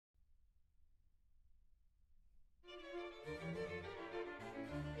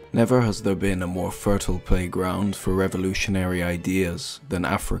Never has there been a more fertile playground for revolutionary ideas than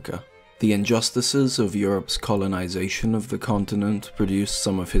Africa. The injustices of Europe's colonization of the continent produced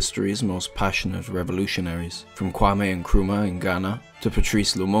some of history's most passionate revolutionaries, from Kwame Nkrumah in Ghana to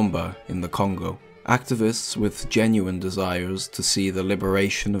Patrice Lumumba in the Congo. Activists with genuine desires to see the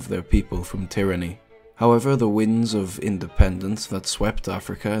liberation of their people from tyranny. However, the winds of independence that swept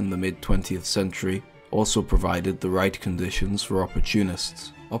Africa in the mid-20th century also provided the right conditions for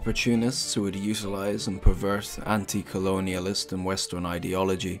opportunists. Opportunists who would utilize and pervert anti-colonialist and Western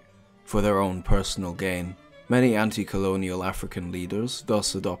ideology for their own personal gain. Many anti-colonial African leaders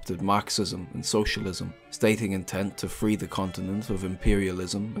thus adopted Marxism and socialism, stating intent to free the continent of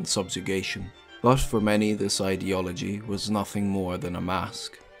imperialism and subjugation. But for many, this ideology was nothing more than a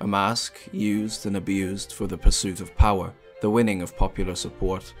mask used and abused for the pursuit of power, the winning of popular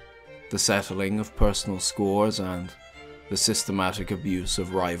support, the settling of personal scores, and the systematic abuse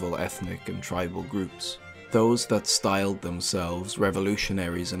of rival ethnic and tribal groups. Those that styled themselves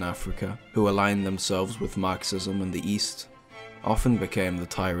revolutionaries in Africa, who aligned themselves with Marxism in the East, often became the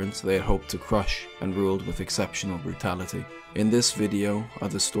tyrants they had hoped to crush and ruled with exceptional brutality. In this video are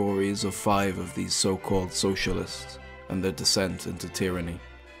the stories of 5 of these so-called socialists and their descent into tyranny.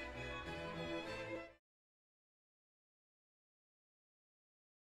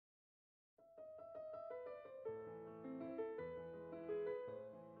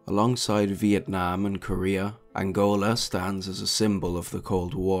 Alongside Vietnam and Korea, Angola stands as a symbol of the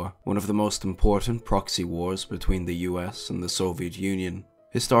Cold War, one of the most important proxy wars between the US and the Soviet Union.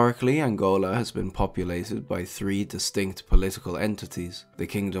 Historically, Angola has been populated by 3 distinct political entities: the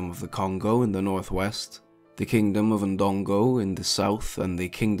Kingdom of the Congo in the northwest, the Kingdom of Ndongo in the south, and the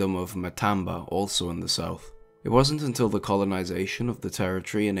Kingdom of Matamba also in the south. It wasn't until the colonization of the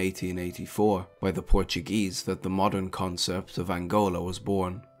territory in 1884 by the Portuguese that the modern concept of Angola was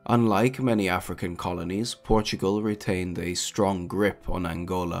born. Unlike many African colonies, Portugal retained a strong grip on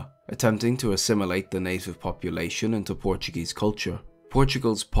Angola, attempting to assimilate the native population into Portuguese culture.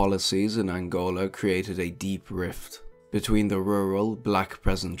 Portugal's policies in Angola created a deep rift between the rural black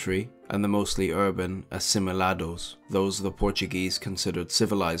peasantry and the mostly urban assimilados, those the Portuguese considered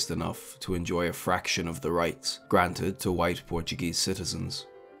civilized enough to enjoy a fraction of the rights granted to white Portuguese citizens.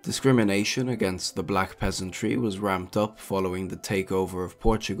 Discrimination against the black peasantry was ramped up following the takeover of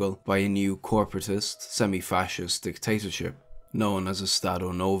Portugal by a new corporatist, semi-fascist dictatorship known as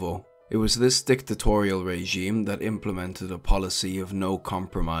Estado Novo. It was this dictatorial regime that implemented a policy of no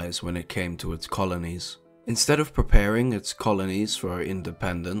compromise when it came to its colonies. Instead of preparing its colonies for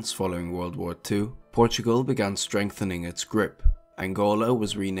independence following World War II, Portugal began strengthening its grip. Angola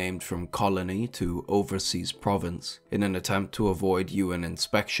was renamed from colony to overseas province in an attempt to avoid UN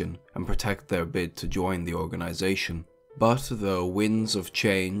inspection and protect their bid to join the organization. But the winds of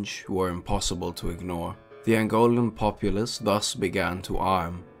change were impossible to ignore. The Angolan populace thus began to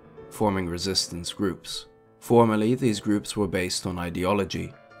arm, forming resistance groups. Formally, these groups were based on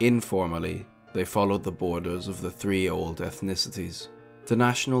ideology. Informally, they followed the borders of the 3 old ethnicities. The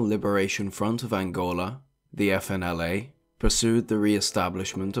National Liberation Front of Angola, the FNLA, pursued the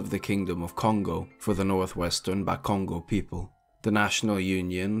re-establishment of the Kingdom of Congo for the northwestern Bakongo people. The National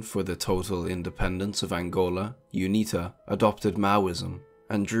Union for the Total Independence of Angola, UNITA, adopted Maoism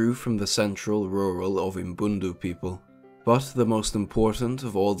and drew from the central rural of Imbundu people. But the most important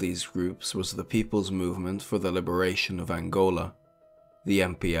of all these groups was the People's Movement for the Liberation of Angola, the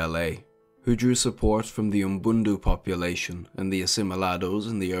MPLA, who drew support from the Umbundu population and the assimilados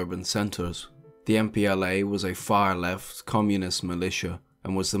in the urban centers. The MPLA was a far-left communist militia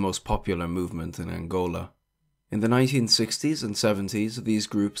and was the most popular movement in Angola. In the 1960s and 70s, these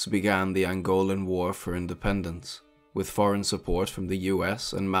groups began the Angolan War for Independence, with foreign support from the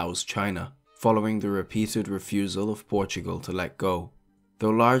US and Mao's China, following the repeated refusal of Portugal to let go. Though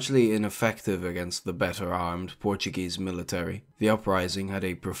largely ineffective against the better-armed Portuguese military, the uprising had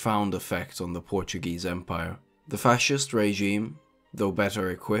a profound effect on the Portuguese Empire. The fascist regime, though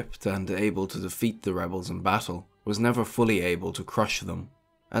better equipped and able to defeat the rebels in battle, was never fully able to crush them.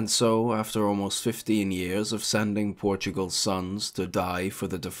 And so, after almost 15 years of sending Portugal's sons to die for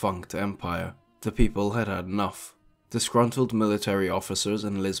the defunct empire, the people had had enough. Disgruntled military officers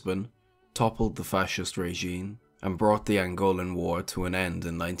in Lisbon toppled the fascist regime and brought the Angolan War to an end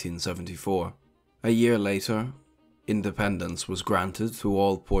in 1974. A year later, independence was granted to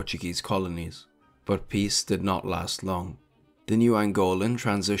all Portuguese colonies, but peace did not last long. The new Angolan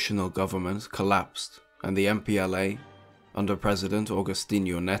transitional government collapsed, and the MPLA, under President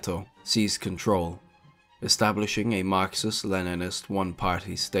Agostinho Neto, seized control, establishing a Marxist-Leninist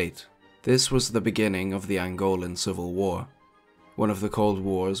one-party state. This was the beginning of the Angolan Civil War. one of the Cold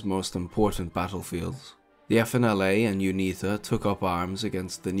War's most important battlefields. The FNLA and UNITA took up arms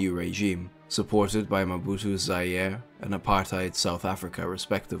against the new regime, supported by Mobutu's Zaire and apartheid South Africa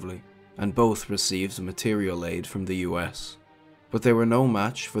respectively, and both received material aid from the US. But they were no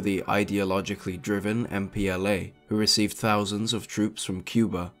match for the ideologically driven MPLA, who received thousands of troops from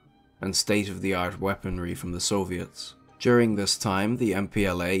Cuba and state-of-the-art weaponry from the Soviets. During this time, the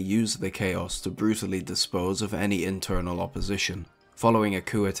MPLA used the chaos to brutally dispose of any internal opposition. Following a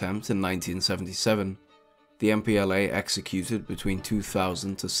coup attempt in 1977, the MPLA executed between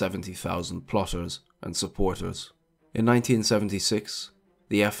 2,000 to 70,000 plotters and supporters. In 1976,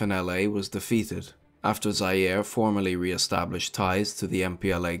 the FNLA was defeated, after Zaire formally re-established ties to the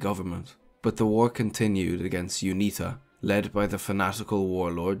MPLA government. But the war continued against UNITA, led by the fanatical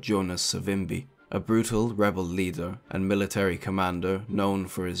warlord Jonas Savimbi, a brutal rebel leader and military commander known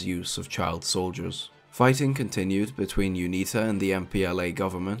for his use of child soldiers. Fighting continued between UNITA and the MPLA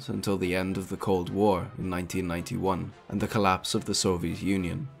government until the end of the Cold War in 1991 and the collapse of the Soviet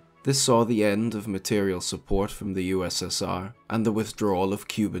Union. This saw the end of material support from the USSR and the withdrawal of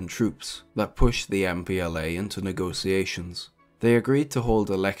Cuban troops that pushed the MPLA into negotiations. They agreed to hold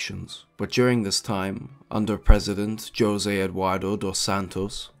elections, but during this time, under President José Eduardo dos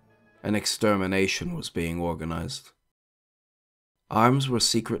Santos, an extermination was being organized. Arms were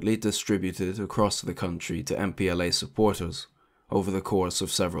secretly distributed across the country to MPLA supporters over the course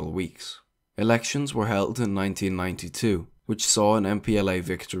of several weeks. Elections were held in 1992, which saw an MPLA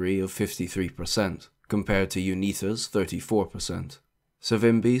victory of 53%, compared to UNITA's 34%.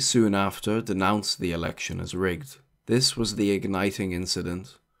 Savimbi soon after denounced the election as rigged. This was the igniting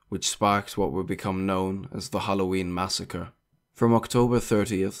incident, which sparked what would become known as the Halloween Massacre. From October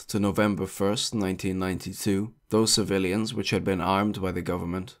 30th to November 1st, 1992, those civilians which had been armed by the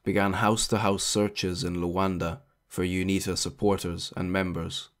government began house-to-house searches in Luanda for UNITA supporters and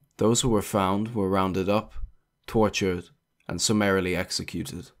members. Those who were found were rounded up, tortured, and summarily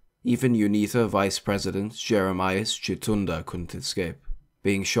executed. Even UNITA Vice President Jeremias Chitunda couldn't escape,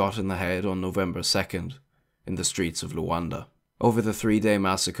 being shot in the head on November 2nd in the streets of Luanda. Over the 3-day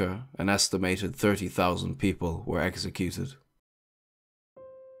massacre, an estimated 30,000 people were executed.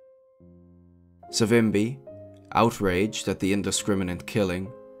 Savimbi, outraged at the indiscriminate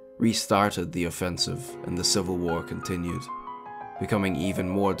killing, restarted the offensive and the civil war continued, becoming even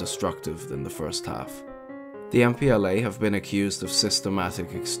more destructive than the first half. The MPLA have been accused of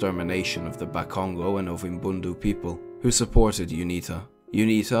systematic extermination of the Bakongo and Ovimbundu people who supported UNITA.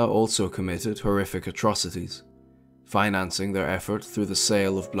 UNITA also committed horrific atrocities, financing their effort through the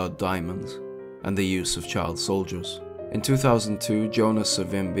sale of blood diamonds and the use of child soldiers. In 2002, Jonas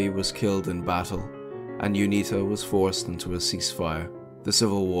Savimbi was killed in battle, and UNITA was forced into a ceasefire. The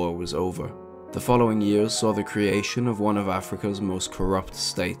civil war was over. The following years saw the creation of one of Africa's most corrupt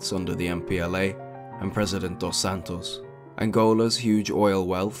states under the MPLA and President Dos Santos. Angola's huge oil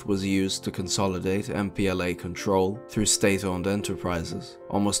wealth was used to consolidate MPLA control through state-owned enterprises,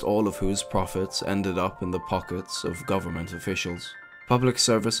 almost all of whose profits ended up in the pockets of government officials. Public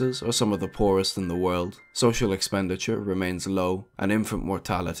services are some of the poorest in the world, social expenditure remains low, and infant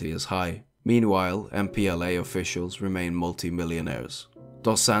mortality is high. Meanwhile, MPLA officials remain multi-millionaires.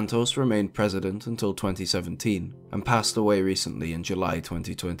 Dos Santos remained president until 2017 and passed away recently in July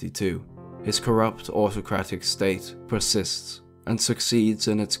 2022. His corrupt autocratic state persists and succeeds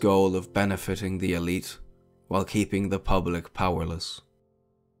in its goal of benefiting the elite while keeping the public powerless.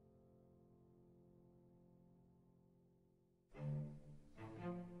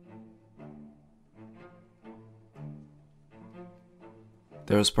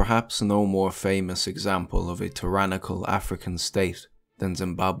 There is perhaps no more famous example of a tyrannical African state than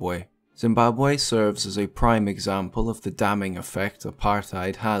Zimbabwe. Zimbabwe serves as a prime example of the damning effect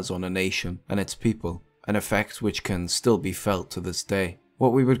apartheid has on a nation and its people, an effect which can still be felt to this day.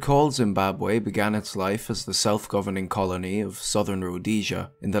 What we would call Zimbabwe began its life as the self-governing colony of Southern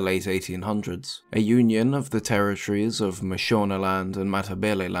Rhodesia in the late 1800s, a union of the territories of Mashonaland and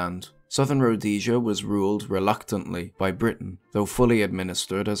Matabeleland. Southern Rhodesia was ruled reluctantly by Britain, though fully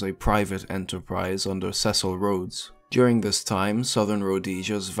administered as a private enterprise under Cecil Rhodes. During this time, Southern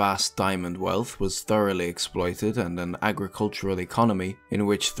Rhodesia's vast diamond wealth was thoroughly exploited, and an agricultural economy in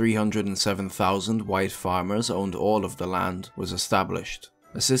which 307,000 white farmers owned all of the land was established.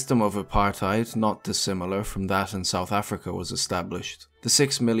 A system of apartheid not dissimilar from that in South Africa was established. The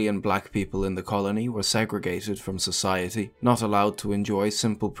 6 million black people in the colony were segregated from society, not allowed to enjoy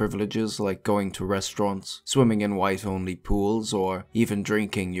simple privileges like going to restaurants, swimming in white-only pools, or even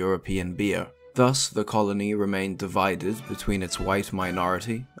drinking European beer. Thus, the colony remained divided between its white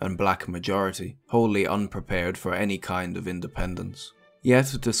minority and black majority, wholly unprepared for any kind of independence.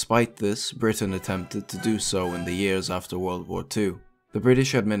 Yet, despite this, Britain attempted to do so in the years after World War II. The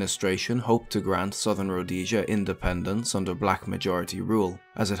British administration hoped to grant Southern Rhodesia independence under black majority rule,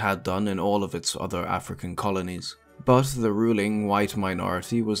 as it had done in all of its other African colonies. But the ruling white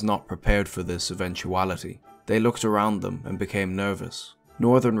minority was not prepared for this eventuality. They looked around them and became nervous.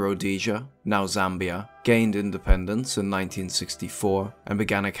 Northern Rhodesia, now Zambia, gained independence in 1964 and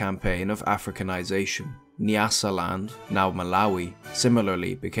began a campaign of Africanization. Nyasaland, now Malawi,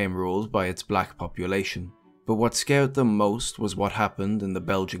 similarly became ruled by its black population. But what scared them most was what happened in the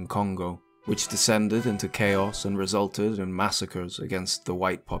Belgian Congo, which descended into chaos and resulted in massacres against the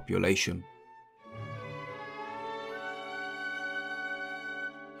white population.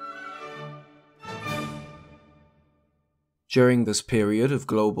 During this period of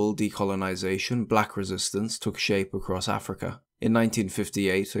global decolonization, black resistance took shape across Africa. In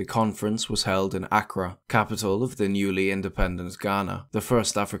 1958, a conference was held in Accra, capital of the newly independent Ghana, the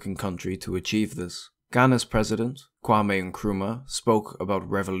first African country to achieve this. Ghana's president, Kwame Nkrumah, spoke about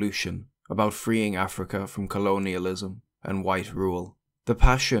revolution, about freeing Africa from colonialism and white rule. The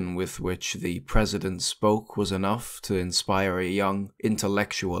passion with which the president spoke was enough to inspire a young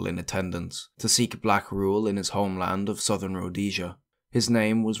intellectual in attendance to seek black rule in his homeland of Southern Rhodesia. His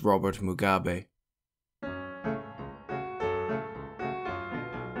name was Robert Mugabe.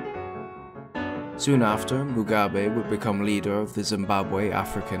 Soon after, Mugabe would become leader of the Zimbabwe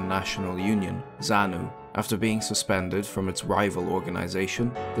African National Union, ZANU, after being suspended from its rival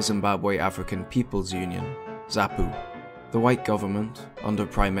organization, the Zimbabwe African People's Union, ZAPU. The white government, under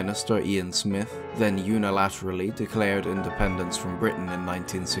Prime Minister Ian Smith, then unilaterally declared independence from Britain in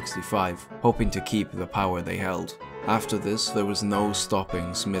 1965, hoping to keep the power they held. After this, there was no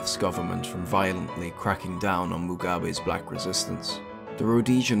stopping Smith's government from violently cracking down on Mugabe's black resistance. The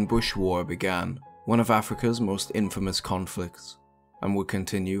Rhodesian Bush War began, one of Africa's most infamous conflicts, and would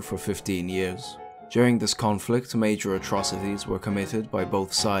continue for 15 years. During this conflict, major atrocities were committed by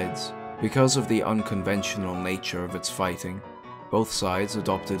both sides. Because of the unconventional nature of its fighting, both sides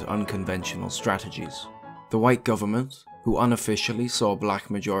adopted unconventional strategies. The white government, who unofficially saw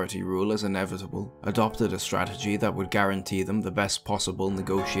black majority rule as inevitable, adopted a strategy that would guarantee them the best possible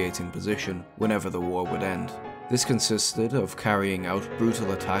negotiating position whenever the war would end. This consisted of carrying out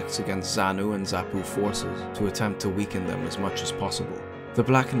brutal attacks against ZANU and ZAPU forces to attempt to weaken them as much as possible. The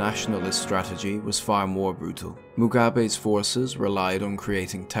black nationalist strategy was far more brutal. Mugabe's forces relied on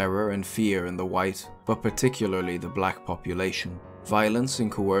creating terror and fear in the white, but particularly the black population. Violence and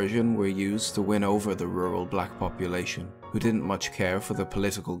coercion were used to win over the rural black population, who didn't much care for the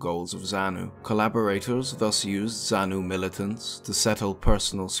political goals of ZANU. Collaborators thus used ZANU militants to settle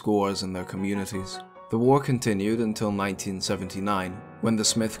personal scores in their communities. The war continued until 1979, when the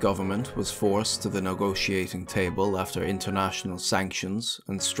Smith government was forced to the negotiating table after international sanctions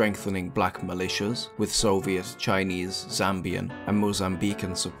and strengthening black militias with Soviet, Chinese, Zambian, and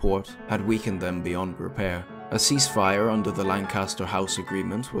Mozambican support had weakened them beyond repair. A ceasefire under the Lancaster House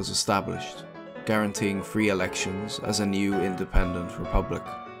Agreement was established, guaranteeing free elections as a new independent republic.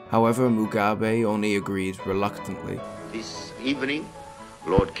 However, Mugabe only agreed reluctantly. This evening,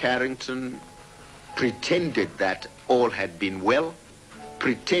 Lord Carrington pretended that all had been well,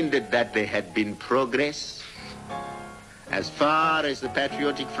 pretended that there had been progress. As far as the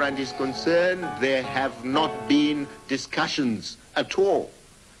Patriotic Front is concerned, there have not been discussions at all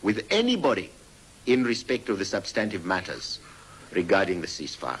with anybody in respect of the substantive matters regarding the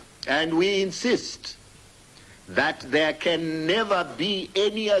ceasefire. And we insist that there can never be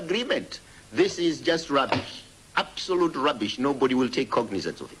any agreement. This is just rubbish, absolute rubbish. Nobody will take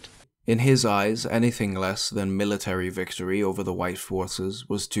cognizance of it. In his eyes, anything less than military victory over the white forces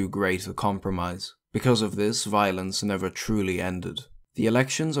was too great a compromise. Because of this, violence never truly ended. The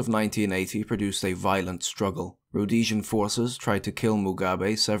elections of 1980 produced a violent struggle. Rhodesian forces tried to kill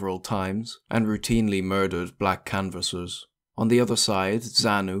Mugabe several times and routinely murdered black canvassers. On the other side,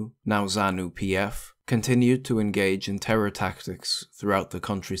 ZANU, now ZANU-PF, continued to engage in terror tactics throughout the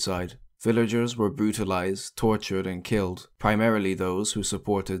countryside. Villagers were brutalized, tortured, and killed, primarily those who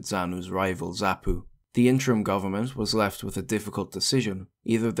supported ZANU's rival ZAPU. The interim government was left with a difficult decision.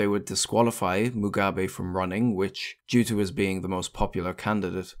 Either they would disqualify Mugabe from running, which, due to his being the most popular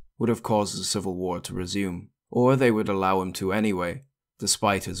candidate, would have caused the civil war to resume, or they would allow him to anyway,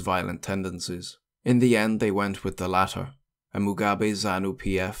 despite his violent tendencies. In the end, they went with the latter, and Mugabe's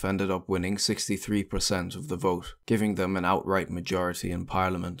ZANU-PF ended up winning 63% of the vote, giving them an outright majority in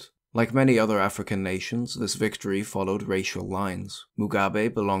parliament. Like many other African nations, this victory followed racial lines.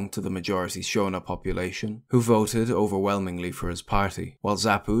 Mugabe belonged to the majority Shona population, who voted overwhelmingly for his party, while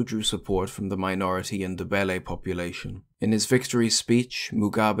Zapu drew support from the minority Ndebele population. In his victory speech,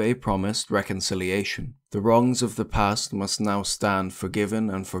 Mugabe promised reconciliation. The wrongs of the past must now stand forgiven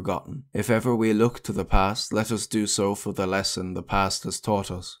and forgotten. If ever we look to the past, let us do so for the lesson the past has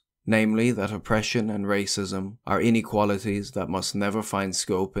taught us. Namely, that oppression and racism are inequalities that must never find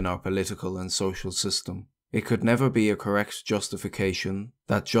scope in our political and social system. It could never be a correct justification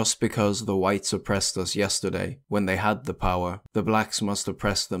that just because the whites oppressed us yesterday when they had the power, the blacks must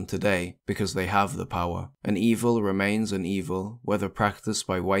oppress them today because they have the power. An evil remains an evil, whether practiced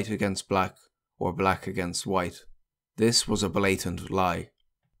by white against black or black against white. This was a blatant lie.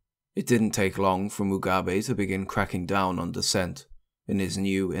 It didn't take long for Mugabe to begin cracking down on dissent in his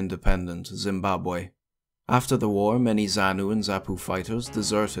new independent Zimbabwe. After the war, many ZANU and ZAPU fighters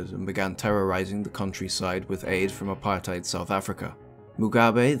deserted and began terrorizing the countryside with aid from apartheid South Africa.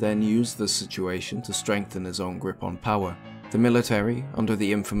 Mugabe then used this situation to strengthen his own grip on power. The military, under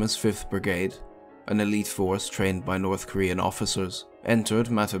the infamous 5th Brigade, an elite force trained by North Korean officers, entered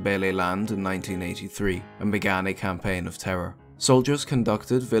Matabele land in 1983 and began a campaign of terror. Soldiers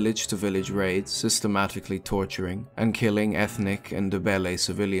conducted village-to-village raids, systematically torturing and killing ethnic and Ndebele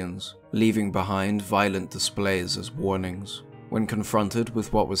civilians, leaving behind violent displays as warnings. When confronted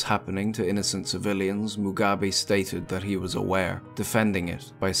with what was happening to innocent civilians, Mugabe stated that he was aware, defending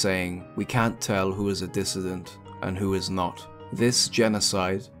it by saying, "We can't tell who is a dissident and who is not." This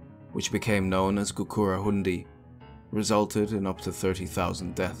genocide, which became known as Gukurahundi, resulted in up to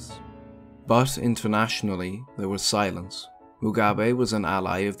 30,000 deaths. But internationally, there was silence. Mugabe was an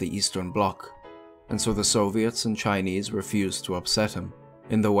ally of the Eastern Bloc, and so the Soviets and Chinese refused to upset him.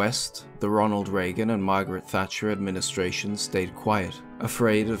 In the West, the Ronald Reagan and Margaret Thatcher administrations stayed quiet,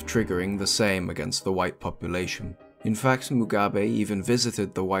 afraid of triggering the same against the white population. In fact, Mugabe even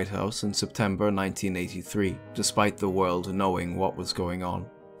visited the White House in September 1983, despite the world knowing what was going on.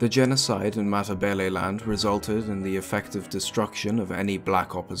 The genocide in Matabele land resulted in the effective destruction of any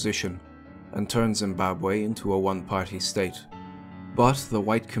black opposition, and turned Zimbabwe into a one-party state. But the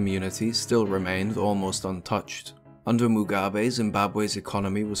white community still remained almost untouched. Under Mugabe, Zimbabwe's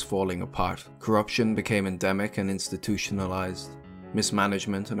economy was falling apart. Corruption became endemic and institutionalized.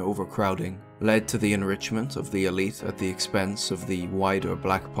 Mismanagement and overcrowding led to the enrichment of the elite at the expense of the wider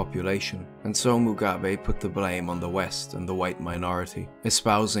black population, and so Mugabe put the blame on the West and the white minority,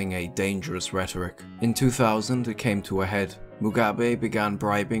 espousing a dangerous rhetoric. In 2000, it came to a head. Mugabe began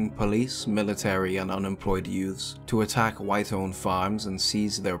bribing police, military, and unemployed youths to attack white-owned farms and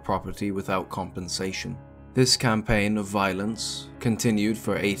seize their property without compensation. This campaign of violence continued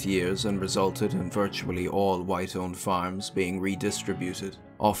for 8 years and resulted in virtually all white-owned farms being redistributed,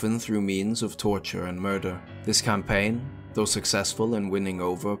 often through means of torture and murder. This campaign, though successful in winning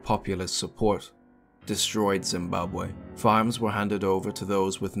over populist support, destroyed Zimbabwe. Farms were handed over to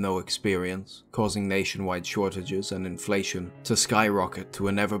those with no experience, causing nationwide shortages and inflation to skyrocket to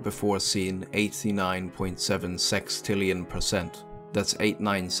a never-before-seen 89.7 sextillion%. That's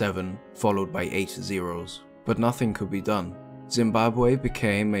 897 followed by 8 zeros. But nothing could be done. Zimbabwe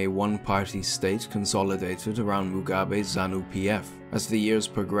became a one-party state consolidated around Mugabe's ZANU-PF. As the years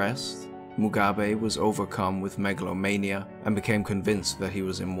progressed, Mugabe was overcome with megalomania and became convinced that he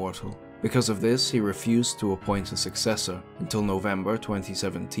was immortal. Because of this, he refused to appoint a successor until November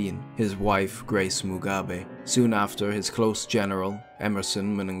 2017, his wife Grace Mugabe. Soon after, his close general,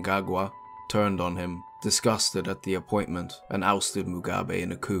 Emerson Mnangagwa, turned on him, disgusted at the appointment, and ousted Mugabe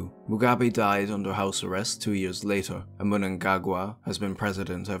in a coup. Mugabe died under house arrest 2 years later, and Mnangagwa has been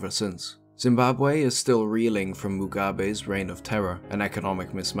president ever since. Zimbabwe is still reeling from Mugabe's reign of terror and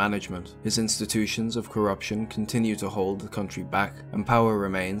economic mismanagement. His institutions of corruption continue to hold the country back, and power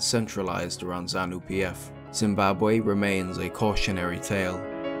remains centralized around ZANU-PF. Zimbabwe remains a cautionary tale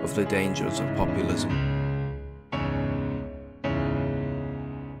of the dangers of populism.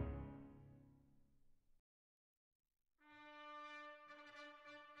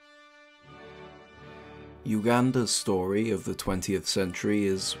 Uganda's story of the 20th century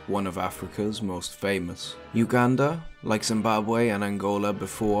is one of Africa's most famous. Uganda, like Zimbabwe and Angola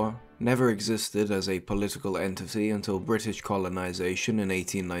before, never existed as a political entity until British colonization in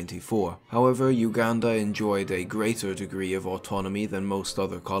 1894. However, Uganda enjoyed a greater degree of autonomy than most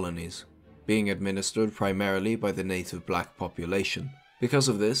other colonies, being administered primarily by the native black population. Because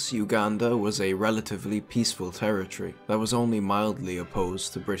of this, Uganda was a relatively peaceful territory that was only mildly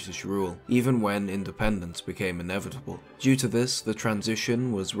opposed to British rule, even when independence became inevitable. Due to this, the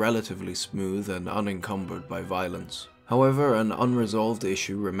transition was relatively smooth and unencumbered by violence. However, an unresolved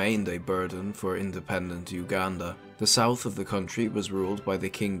issue remained a burden for independent Uganda. The south of the country was ruled by the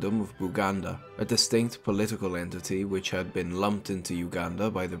Kingdom of Buganda, a distinct political entity which had been lumped into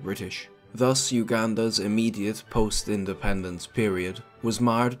Uganda by the British. Thus, Uganda's immediate post-independence period was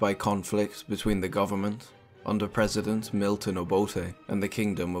marred by conflict between the government, under President Milton Obote, and the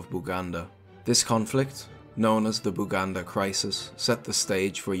Kingdom of Buganda. This conflict, known as the Buganda Crisis, set the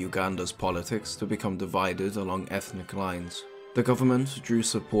stage for Uganda's politics to become divided along ethnic lines. The government drew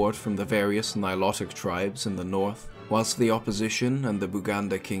support from the various Nilotic tribes in the north, whilst the opposition and the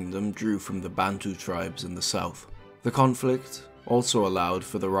Buganda Kingdom drew from the Bantu tribes in the south. The conflict also allowed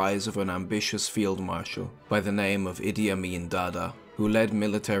for the rise of an ambitious field marshal by the name of Idi Amin Dada, who led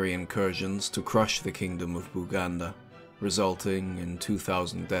military incursions to crush the Kingdom of Buganda, resulting in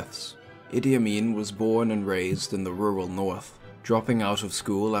 2,000 deaths. Idi Amin was born and raised in the rural north, dropping out of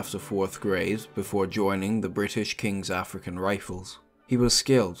school after 4th grade before joining the British King's African Rifles. He was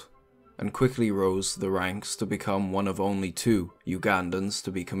skilled, and quickly rose the ranks to become one of only 2 Ugandans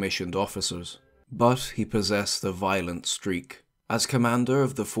to be commissioned officers. But he possessed a violent streak. As commander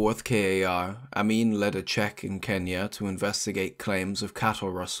of the 4th KAR, Amin led a check in Kenya to investigate claims of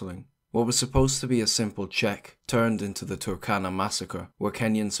cattle rustling. What was supposed to be a simple check turned into the Turkana massacre, where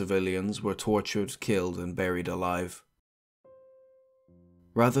Kenyan civilians were tortured, killed, and buried alive.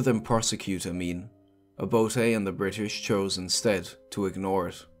 Rather than prosecute Amin, Obote and the British chose instead to ignore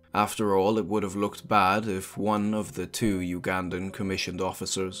it. After all, it would have looked bad if one of the 2 Ugandan commissioned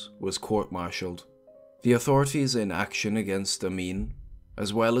officers was court-martialed. The authorities in action against Amin,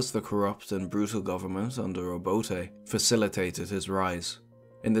 as well as the corrupt and brutal government under Obote, facilitated his rise.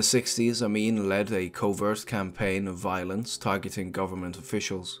 In the 60s, Amin led a covert campaign of violence targeting government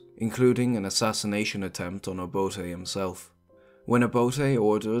officials, including an assassination attempt on Obote himself. When Obote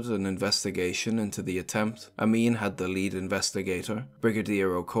ordered an investigation into the attempt, Amin had the lead investigator, Brigadier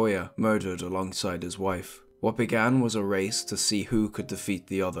Okoya, murdered alongside his wife. What began was a race to see who could defeat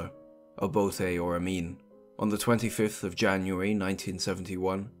the other, Obote or Amin. On the 25th of January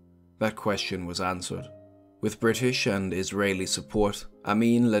 1971, that question was answered. With British and Israeli support,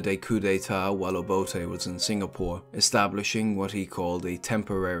 Amin led a coup d'etat while Obote was in Singapore, establishing what he called a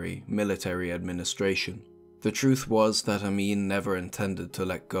temporary military administration. The truth was that Amin never intended to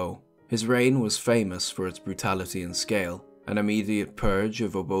let go. His reign was famous for its brutality and scale. An immediate purge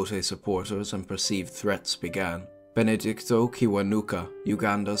of Obote supporters and perceived threats began. Benedicto Kiwanuka,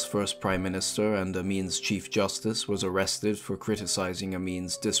 Uganda's first Prime Minister and Amin's Chief Justice, was arrested for criticizing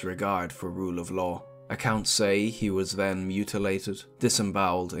Amin's disregard for rule of law. Accounts say he was then mutilated,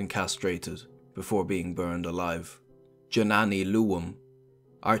 disemboweled and castrated, before being burned alive. Janani Luwum,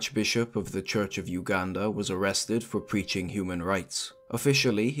 Archbishop of the Church of Uganda, was arrested for preaching human rights.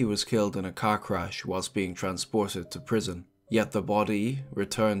 Officially, he was killed in a car crash whilst being transported to prison, yet the body,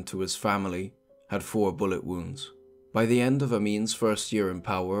 returned to his family, had 4 bullet wounds. By the end of Amin's first year in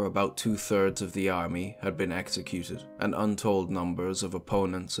power, about 2/3 of the army had been executed, and untold numbers of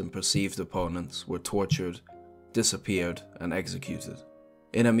opponents and perceived opponents were tortured, disappeared, and executed.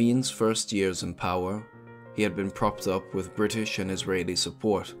 In Amin's first years in power, he had been propped up with British and Israeli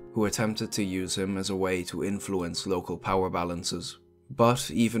support, who attempted to use him as a way to influence local power balances.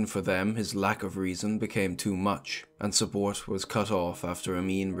 But even for them, his lack of reason became too much, and support was cut off after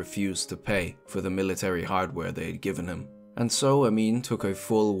Amin refused to pay for the military hardware they had given him. And so Amin took a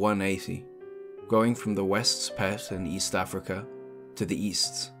full 180, going from the West's pet in East Africa to the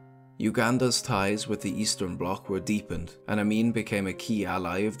East's. Uganda's ties with the Eastern Bloc were deepened, and Amin became a key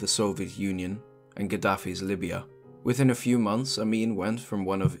ally of the Soviet Union and Gaddafi's Libya. Within a few months, Amin went from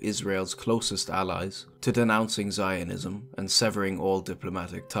one of Israel's closest allies to denouncing Zionism and severing all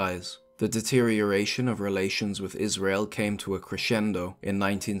diplomatic ties. The deterioration of relations with Israel came to a crescendo in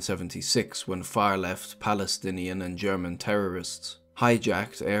 1976 when far-left Palestinian and German terrorists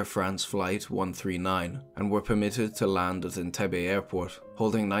hijacked Air France Flight 139 and were permitted to land at Entebbe Airport,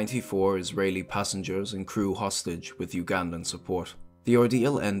 holding 94 Israeli passengers and crew hostage with Ugandan support. The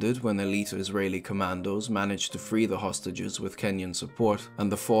ordeal ended when elite Israeli commandos managed to free the hostages with Kenyan support,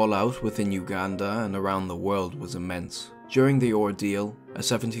 and the fallout within Uganda and around the world was immense. During the ordeal, a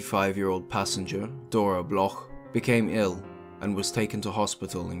 75-year-old passenger, Dora Bloch, became ill and was taken to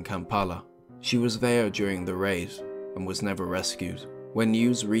hospital in Kampala. She was there during the raid and was never rescued. When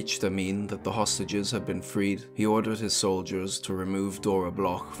news reached Amin that the hostages had been freed, he ordered his soldiers to remove Dora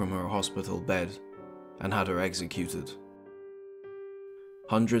Bloch from her hospital bed and had her executed.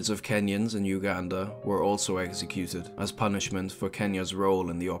 Hundreds of Kenyans in Uganda were also executed as punishment for Kenya's role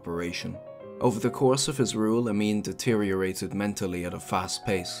in the operation. Over the course of his rule, Amin deteriorated mentally at a fast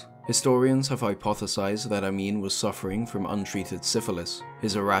pace. Historians have hypothesized that Amin was suffering from untreated syphilis.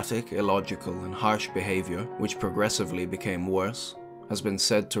 His erratic, illogical, and harsh behavior, which progressively became worse, has been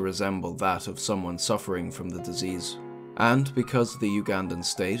said to resemble that of someone suffering from the disease. And because the Ugandan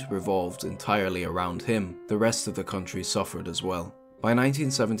state revolved entirely around him, the rest of the country suffered as well. By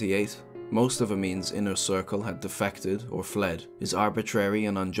 1978, most of Amin's inner circle had defected or fled. His arbitrary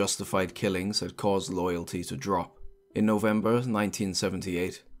and unjustified killings had caused loyalty to drop. In November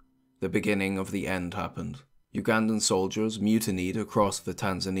 1978, the beginning of the end happened. Ugandan soldiers mutinied across the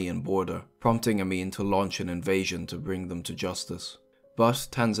Tanzanian border, prompting Amin to launch an invasion to bring them to justice. But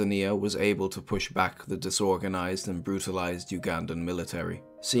Tanzania was able to push back the disorganized and brutalized Ugandan military.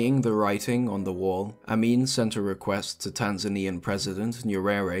 Seeing the writing on the wall, Amin sent a request to Tanzanian President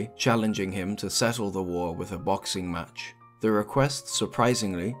Nyerere challenging him to settle the war with a boxing match. The request,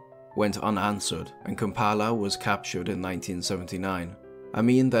 surprisingly, went unanswered, and Kampala was captured in 1979.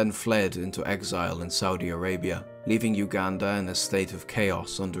 Amin then fled into exile in Saudi Arabia, leaving Uganda in a state of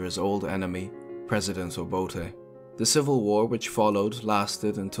chaos under his old enemy, President Obote. The civil war which followed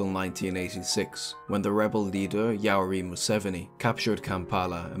lasted until 1986, when the rebel leader Yoweri Museveni captured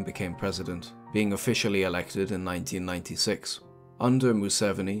Kampala and became president, being officially elected in 1996. Under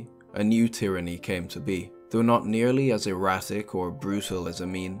Museveni, a new tyranny came to be. Though not nearly as erratic or brutal as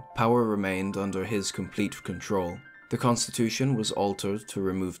Amin, power remained under his complete control. The constitution was altered to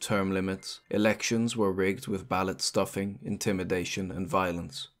remove term limits, elections were rigged with ballot stuffing, intimidation, and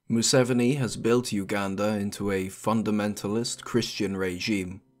violence. Museveni has built Uganda into a fundamentalist Christian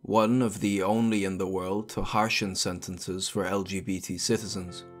regime, one of the only in the world to harshen sentences for LGBT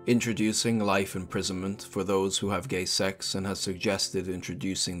citizens, introducing life imprisonment for those who have gay sex, and has suggested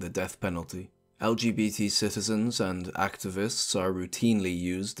introducing the death penalty. LGBT citizens and activists are routinely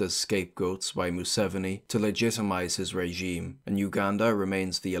used as scapegoats by Museveni to legitimize his regime, and Uganda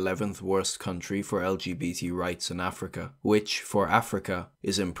remains the 11th worst country for LGBT rights in Africa, which, for Africa,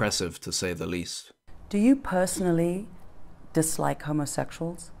 is impressive to say the least. Do you personally dislike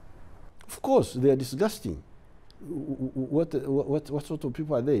homosexuals? Of course, they are disgusting. What sort of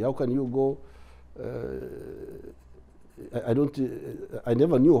people are they? How can you go... I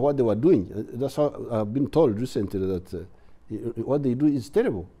never knew what they were doing. That's how I've been told recently that what they do is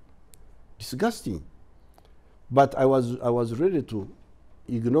terrible, disgusting. But I was ready to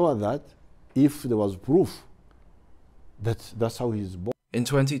ignore that if there was proof that that's how he's born. In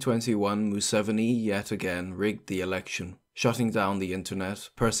 2021, Museveni yet again rigged the election, shutting down the internet,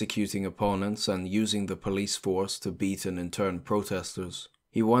 persecuting opponents, and using the police force to beat and intern protesters.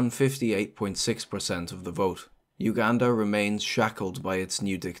 He won 58.6% of the vote. Uganda remains shackled by its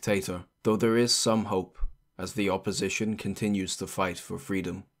new dictator, though there is some hope as the opposition continues to fight for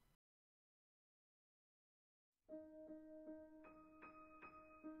freedom.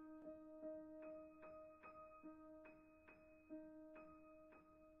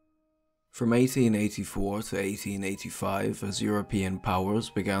 From 1884 to 1885, as European powers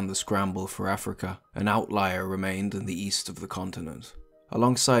began the scramble for Africa, an outlier remained in the east of the continent.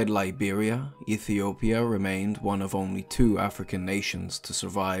 Alongside Liberia, Ethiopia remained one of only 2 African nations to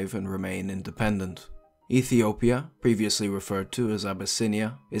survive and remain independent. Ethiopia, previously referred to as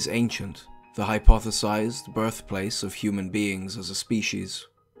Abyssinia, is ancient, the hypothesized birthplace of human beings as a species.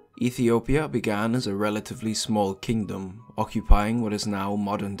 Ethiopia began as a relatively small kingdom, occupying what is now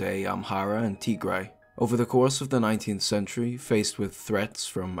modern-day Amhara and Tigray. Over the course of the 19th century, faced with threats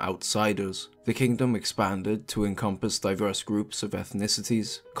from outsiders, the kingdom expanded to encompass diverse groups of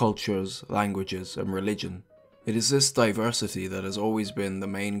ethnicities, cultures, languages, and religion. It is this diversity that has always been the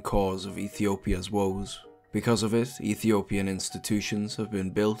main cause of Ethiopia's woes. Because of it, Ethiopian institutions have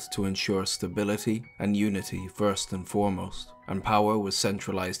been built to ensure stability and unity first and foremost, and power was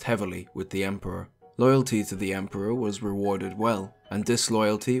centralized heavily with the emperor. Loyalty to the emperor was rewarded well, and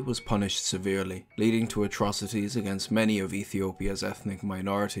disloyalty was punished severely, leading to atrocities against many of Ethiopia's ethnic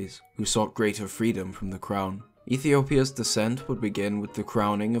minorities, who sought greater freedom from the crown. Ethiopia's descent would begin with the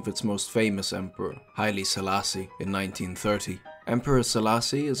crowning of its most famous emperor, Haile Selassie, in 1930. Emperor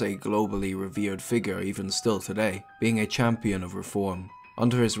Selassie is a globally revered figure even still today, being a champion of reform.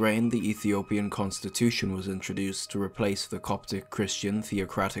 Under his reign, the Ethiopian constitution was introduced to replace the Coptic Christian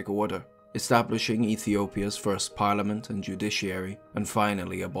theocratic order, establishing Ethiopia's first parliament and judiciary, and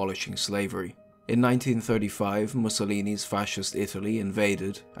finally abolishing slavery. In 1935, Mussolini's fascist Italy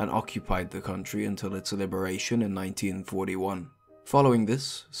invaded and occupied the country until its liberation in 1941. Following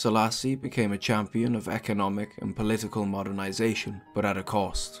this, Selassie became a champion of economic and political modernization, but at a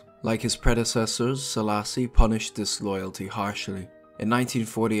cost. Like his predecessors, Selassie punished disloyalty harshly. In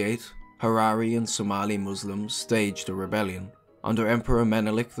 1948, Harari and Somali Muslims staged a rebellion. Under Emperor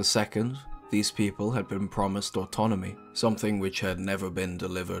Menelik II, these people had been promised autonomy, something which had never been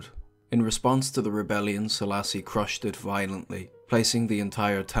delivered. In response to the rebellion, Selassie crushed it violently, placing the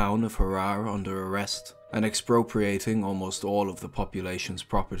entire town of Harar under arrest and expropriating almost all of the population's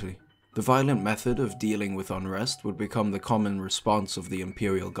property. The violent method of dealing with unrest would become the common response of the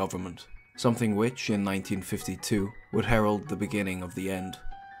imperial government, something which, in 1952, would herald the beginning of the end.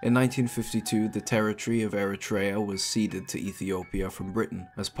 In 1952, the territory of Eritrea was ceded to Ethiopia from Britain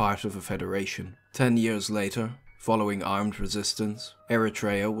as part of a federation. 10 years later, following armed resistance,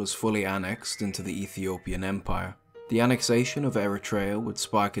 Eritrea was fully annexed into the Ethiopian Empire. The annexation of Eritrea would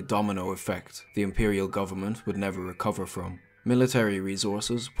spark a domino effect the imperial government would never recover from. Military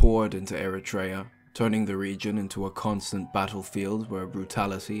resources poured into Eritrea, turning the region into a constant battlefield where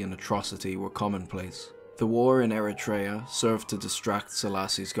brutality and atrocity were commonplace. The war in Eritrea served to distract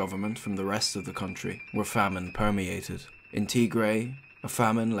Selassie's government from the rest of the country, where famine permeated. In Tigray, a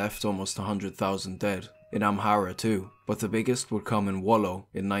famine left almost 100,000 dead. In Amhara too, but the biggest would come in Wollo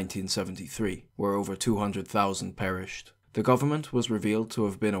in 1973, where over 200,000 perished. The government was revealed to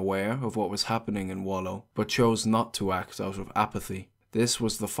have been aware of what was happening in Wollo, but chose not to act out of apathy. This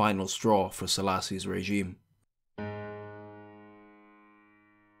was the final straw for Selassie's regime.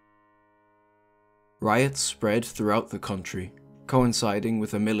 Riots spread throughout the country, coinciding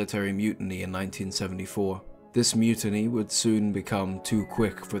with a military mutiny in 1974. This mutiny would soon become too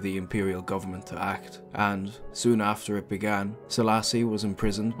quick for the imperial government to act, and, soon after it began, Selassie was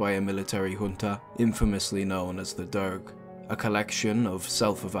imprisoned by a military junta infamously known as the Derg, a collection of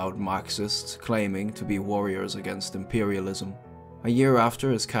self-avowed Marxists claiming to be warriors against imperialism. A year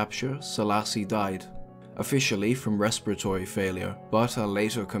after his capture, Selassie died, officially from respiratory failure, but a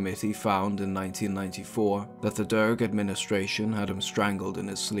later committee found in 1994 that the Derg administration had him strangled in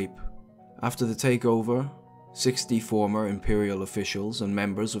his sleep. After the takeover, 60 former imperial officials and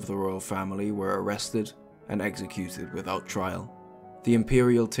members of the royal family were arrested and executed without trial. The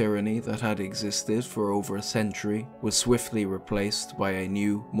imperial tyranny that had existed for over a century was swiftly replaced by a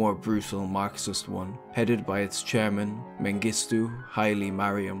new, more brutal Marxist one, headed by its chairman, Mengistu Haile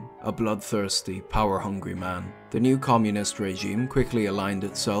Mariam, a bloodthirsty, power-hungry man. The new communist regime quickly aligned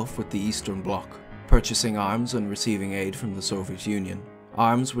itself with the Eastern Bloc, purchasing arms and receiving aid from the Soviet Union.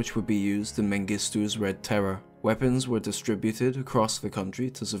 Arms which would be used in Mengistu's Red Terror. Weapons were distributed across the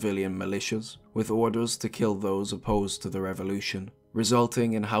country to civilian militias, with orders to kill those opposed to the revolution,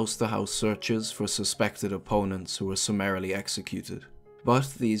 resulting in house-to-house searches for suspected opponents who were summarily executed.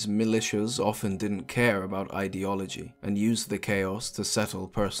 But these militias often didn't care about ideology and used the chaos to settle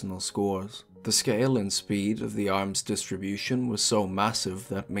personal scores. The scale and speed of the arms distribution was so massive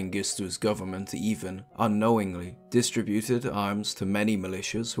that Mengistu's government even, unknowingly, distributed arms to many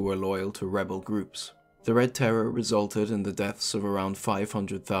militias who were loyal to rebel groups. The Red Terror resulted in the deaths of around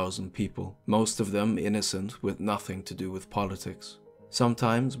 500,000 people, most of them innocent with nothing to do with politics.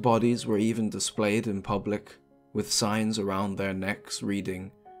 Sometimes bodies were even displayed in public, with signs around their necks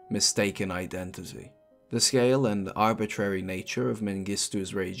reading, "Mistaken Identity." The scale and arbitrary nature of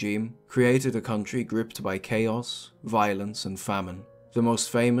Mengistu's regime created a country gripped by chaos, violence and famine, the most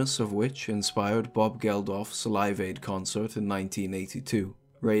famous of which inspired Bob Geldof's Live Aid concert in 1982,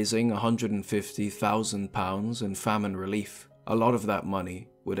 raising £150,000 in famine relief. A lot of that money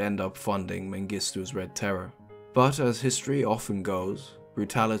would end up funding Mengistu's Red Terror. But as history often goes,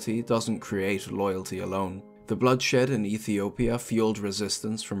 brutality doesn't create loyalty alone. The bloodshed in Ethiopia fueled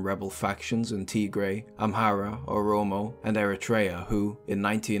resistance from rebel factions in Tigray, Amhara, Oromo, and Eritrea who, in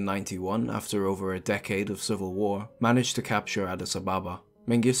 1991, after over a decade of civil war, managed to capture Addis Ababa.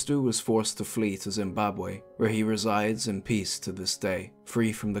 Mengistu was forced to flee to Zimbabwe, where he resides in peace to this day,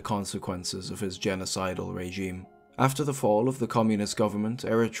 free from the consequences of his genocidal regime. After the fall of the communist government,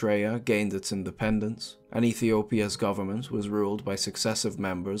 Eritrea gained its independence, and Ethiopia's government was ruled by successive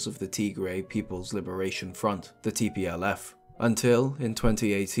members of the Tigray People's Liberation Front, the TPLF, until, in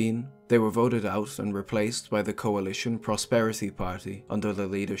 2018, they were voted out and replaced by the Coalition Prosperity Party under the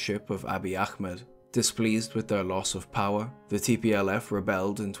leadership of Abiy Ahmed. Displeased with their loss of power, the TPLF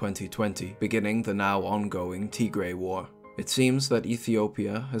rebelled in 2020, beginning the now ongoing Tigray War. It seems that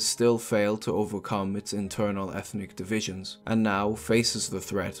Ethiopia has still failed to overcome its internal ethnic divisions, and now faces the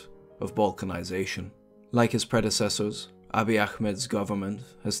threat of balkanization. Like his predecessors, Abiy Ahmed's government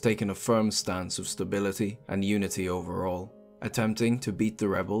has taken a firm stance of stability and unity overall, attempting to beat the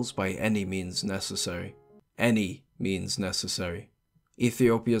rebels by any means necessary. Any means necessary.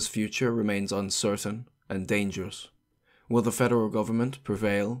 Ethiopia's future remains uncertain and dangerous. Will the federal government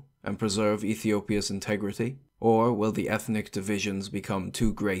prevail and preserve Ethiopia's integrity, or will the ethnic divisions become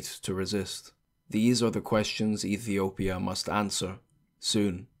too great to resist? These are the questions Ethiopia must answer,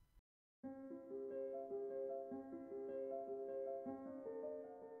 soon.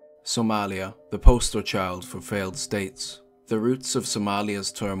 Somalia, the poster child for failed states. The roots of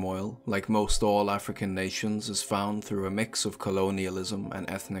Somalia's turmoil, like most all African nations, is found through a mix of colonialism and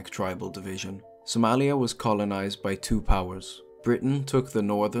ethnic tribal division. Somalia was colonized by two powers. Britain took the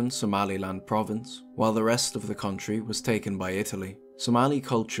northern Somaliland province, while the rest of the country was taken by Italy. Somali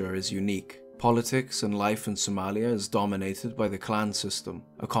culture is unique. Politics and life in Somalia is dominated by the clan system,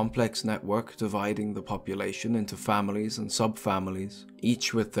 a complex network dividing the population into families and subfamilies,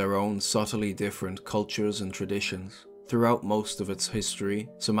 each with their own subtly different cultures and traditions. Throughout most of its history,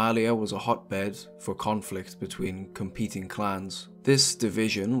 Somalia was a hotbed for conflict between competing clans. This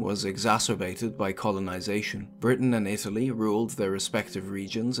division was exacerbated by colonization. Britain and Italy ruled their respective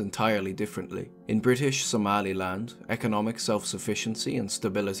regions entirely differently. In British Somaliland, economic self-sufficiency and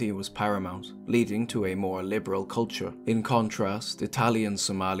stability was paramount, leading to a more liberal culture. In contrast, Italian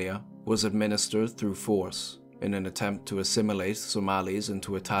Somalia was administered through force, in an attempt to assimilate Somalis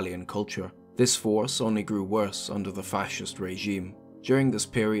into Italian culture. This force only grew worse under the fascist regime. During this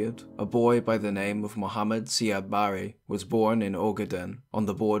period, a boy by the name of Mohammed Siad Barre was born in Ogaden, on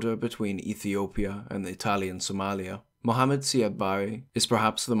the border between Ethiopia and Italian Somalia. Mohammed Siad Barre is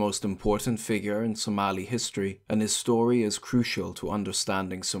perhaps the most important figure in Somali history, and his story is crucial to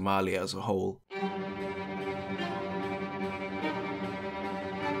understanding Somalia as a whole.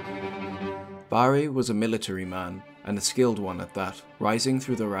 Barre was a military man, and a skilled one at that, rising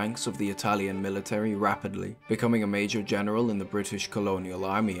through the ranks of the Italian military rapidly, becoming a major general in the British colonial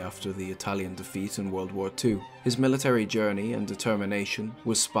army after the Italian defeat in World War II. His military journey and determination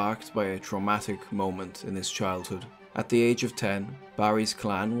was sparked by a traumatic moment in his childhood. At the age of 10, Barre's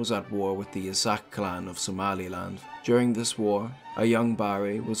clan was at war with the Isaaq clan of Somaliland. During this war, a young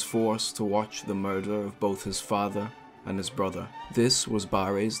Barre was forced to watch the murder of both his father and his brother. This was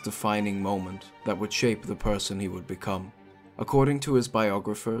Barre's defining moment that would shape the person he would become. According to his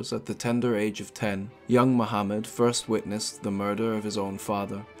biographers, at the tender age of 10, young Mohammed first witnessed the murder of his own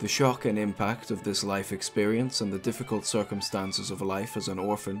father. The shock and impact of this life experience and the difficult circumstances of life as an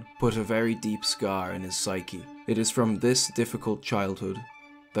orphan put a very deep scar in his psyche. It is from this difficult childhood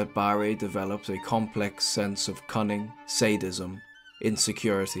that Barre developed a complex sense of cunning, sadism,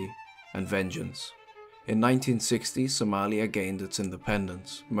 insecurity, and vengeance. In 1960, Somalia gained its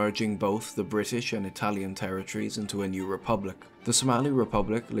independence, merging both the British and Italian territories into a new republic. The Somali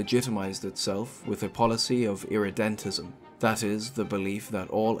Republic legitimized itself with a policy of irredentism, that is, the belief that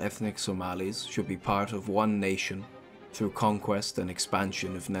all ethnic Somalis should be part of one nation through conquest and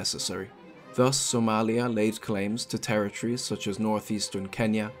expansion if necessary. Thus, Somalia laid claims to territories such as northeastern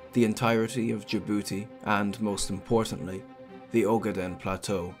Kenya, the entirety of Djibouti, and, most importantly, the Ogaden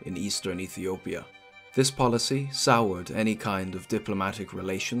Plateau in eastern Ethiopia. This policy soured any kind of diplomatic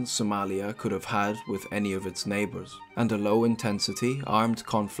relations Somalia could have had with any of its neighbors, and a low-intensity armed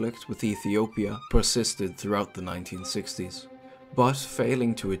conflict with Ethiopia persisted throughout the 1960s. But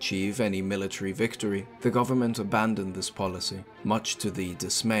failing to achieve any military victory, the government abandoned this policy, much to the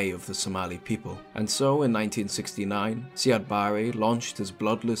dismay of the Somali people. And so in 1969, Siad Barre launched his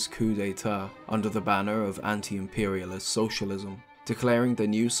bloodless coup d'etat under the banner of anti-imperialist socialism, declaring the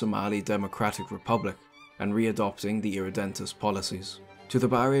new Somali Democratic Republic and readopting the irredentist policies. To the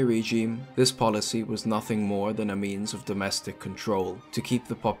Barre regime, this policy was nothing more than a means of domestic control to keep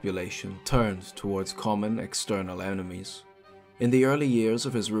the population turned towards common external enemies. In the early years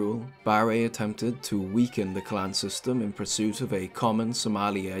of his rule, Barre attempted to weaken the clan system in pursuit of a common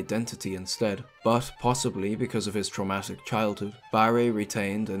Somali identity instead, but possibly because of his traumatic childhood, Barre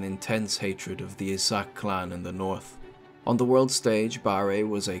retained an intense hatred of the Isaaq clan in the north. On the world stage, Barre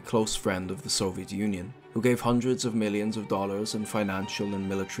was a close friend of the Soviet Union, who gave hundreds of millions of dollars in financial and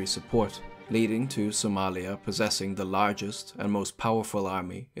military support, leading to Somalia possessing the largest and most powerful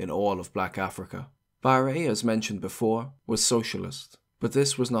army in all of Black Africa. Barre, as mentioned before, was socialist, but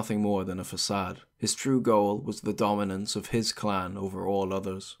this was nothing more than a facade. His true goal was the dominance of his clan over all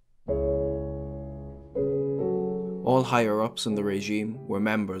others. All higher-ups in the regime were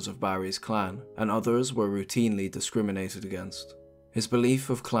members of Barre's clan, and others were routinely discriminated against. His belief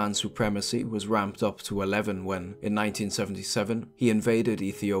of clan supremacy was ramped up to 11 when, in 1977, he invaded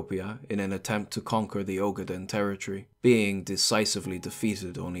Ethiopia in an attempt to conquer the Ogaden territory, being decisively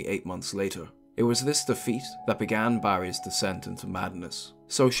defeated only 8 months later. It was this defeat that began Barre's descent into madness.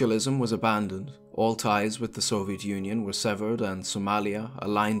 Socialism was abandoned, all ties with the Soviet Union were severed, and Somalia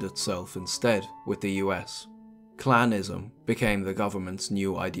aligned itself instead with the US. Clanism became the government's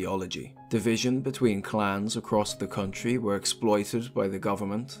new ideology. Division between clans across the country were exploited by the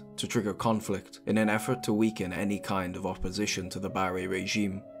government to trigger conflict in an effort to weaken any kind of opposition to the Barre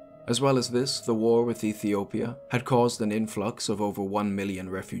regime. As well as this, the war with Ethiopia had caused an influx of over 1 million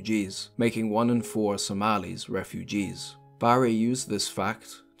refugees, making 1 in 4 Somalis refugees. Barre used this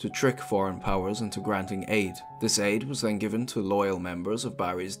fact to trick foreign powers into granting aid. This aid was then given to loyal members of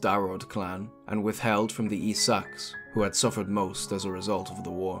Barre's Darod clan and withheld from the Isaks, who had suffered most as a result of the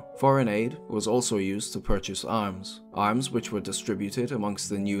war. Foreign aid was also used to purchase arms which were distributed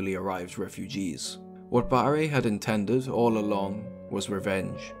amongst the newly arrived refugees. What Barre had intended all along was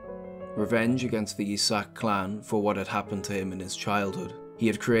revenge. Revenge against the Isak clan for what had happened to him in his childhood. He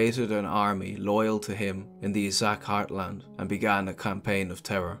had created an army loyal to him in the Isak heartland and began a campaign of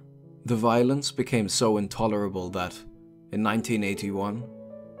terror. The violence became so intolerable that, in 1981,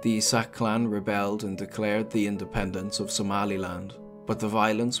 the Isak clan rebelled and declared the independence of Somaliland, but the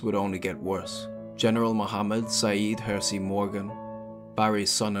violence would only get worse. General Mohammed Said Hersi Morgan, Barre's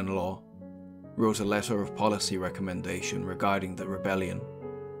son-in-law, wrote a letter of policy recommendation regarding the rebellion.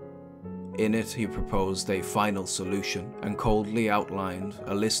 In it, he proposed a final solution and coldly outlined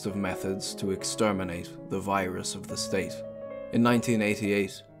a list of methods to exterminate the virus of the state. In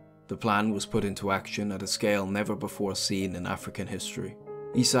 1988, the plan was put into action at a scale never before seen in African history.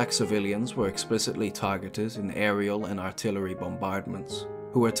 Isak civilians were explicitly targeted in aerial and artillery bombardments,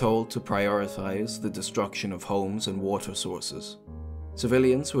 who were told to prioritize the destruction of homes and water sources.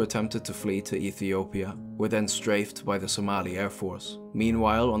 Civilians who attempted to flee to Ethiopia were then strafed by the Somali Air Force.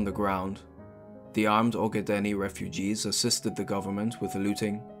 Meanwhile, on the ground, the armed Ogaden refugees assisted the government with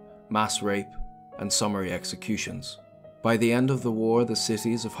looting, mass rape, and summary executions. By the end of the war, the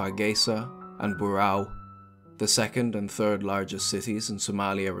cities of Hargeisa and Burao, the second and third largest cities in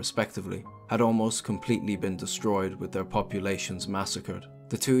Somalia respectively, had almost completely been destroyed with their populations massacred.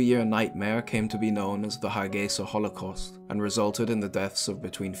 The 2-year nightmare came to be known as the Hargeisa Holocaust and resulted in the deaths of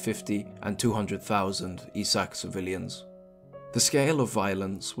between 50 and 200,000 Isak civilians. The scale of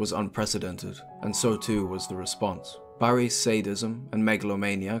violence was unprecedented, and so too was the response. Barre's sadism and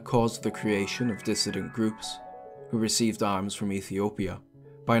megalomania caused the creation of dissident groups who received arms from Ethiopia.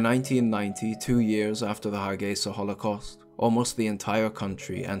 By 1990, 2 years after the Hargeisa Holocaust, almost the entire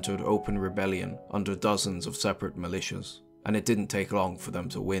country entered open rebellion under dozens of separate militias, and it didn't take long for them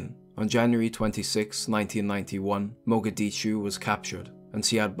to win. On January 26, 1991, Mogadishu was captured, and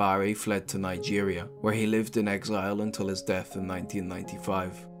Siad Barre fled to Nigeria, where he lived in exile until his death in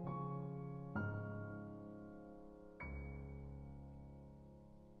 1995.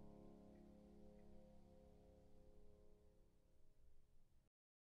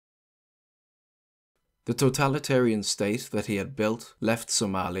 The totalitarian state that he had built left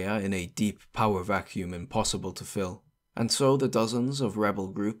Somalia in a deep power vacuum impossible to fill, and so the dozens of rebel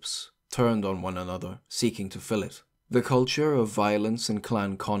groups turned on one another, seeking to fill it. The culture of violence and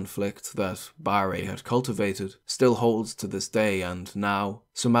clan conflict that Barre had cultivated still holds to this day, and now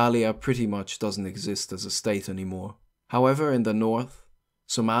Somalia pretty much doesn't exist as a state anymore. However, in the north,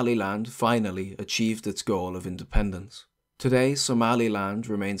 Somaliland finally achieved its goal of independence. Today, Somaliland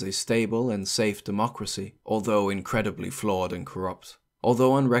remains a stable and safe democracy, although incredibly flawed and corrupt.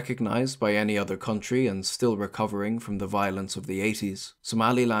 Although unrecognized by any other country and still recovering from the violence of the 80s,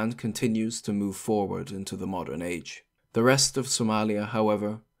 Somaliland continues to move forward into the modern age. The rest of Somalia,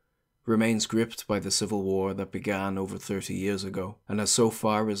 however, remains gripped by the civil war that began over 30 years ago, and has so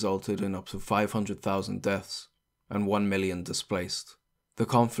far resulted in up to 500,000 deaths and 1 million displaced. The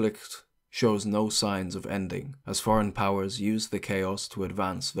conflict shows no signs of ending, as foreign powers use the chaos to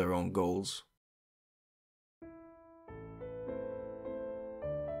advance their own goals.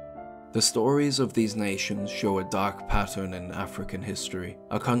 The stories of these nations show a dark pattern in African history.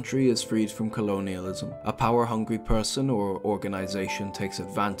 A country is freed from colonialism. A power-hungry person or organization takes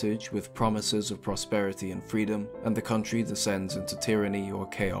advantage with promises of prosperity and freedom, and the country descends into tyranny or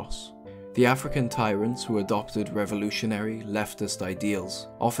chaos. The African tyrants who adopted revolutionary, leftist ideals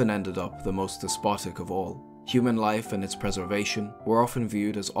often ended up the most despotic of all. Human life and its preservation were often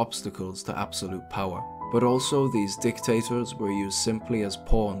viewed as obstacles to absolute power. But also these dictators were used simply as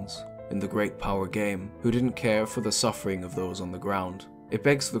pawns in the great power game, who didn't care for the suffering of those on the ground. It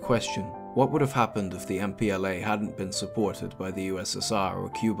begs the question, what would have happened if the MPLA hadn't been supported by the USSR or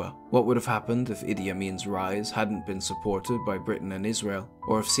Cuba? What would have happened if Idi Amin's rise hadn't been supported by Britain and Israel?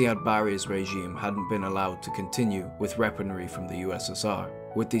 Or if Siad Barre's regime hadn't been allowed to continue with weaponry from the USSR?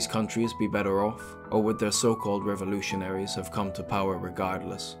 Would these countries be better off? Or would their so-called revolutionaries have come to power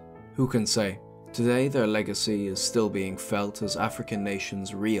regardless? Who can say? Today, their legacy is still being felt as African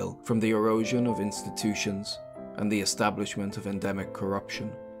nations reel from the erosion of institutions, and the establishment of endemic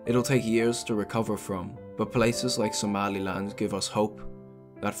corruption. It'll take years to recover from, but places like Somaliland give us hope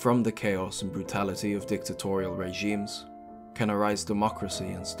that from the chaos and brutality of dictatorial regimes can arise democracy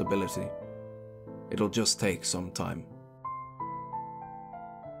and stability. It'll just take some time.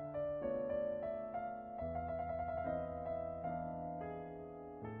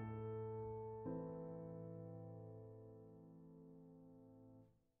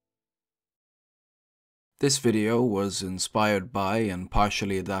 This video was inspired by and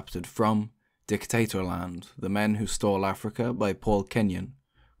partially adapted from Dictatorland, The Men Who Stole Africa by Paul Kenyon,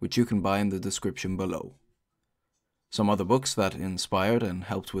 which you can buy in the description below. Some other books that inspired and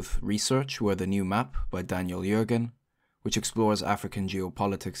helped with research were The New Map by Daniel Jürgen, which explores African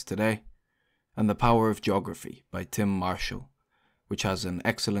geopolitics today, and The Power of Geography by Tim Marshall, which has an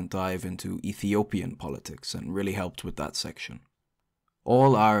excellent dive into Ethiopian politics and really helped with that section.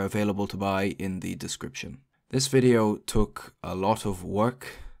 All are available to buy in the description. This video took a lot of work,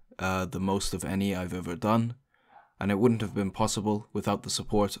 the most of any I've ever done, and it wouldn't have been possible without the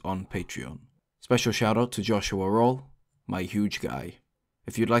support on Patreon. Special shout out to Joshua Roll, my huge guy.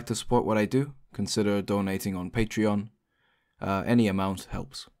 If you'd like to support what I do, consider donating on Patreon. Any amount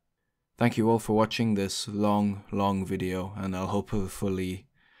helps. Thank you all for watching this long video, and I'll hopefully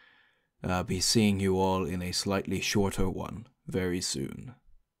be seeing you all in a slightly shorter one very soon.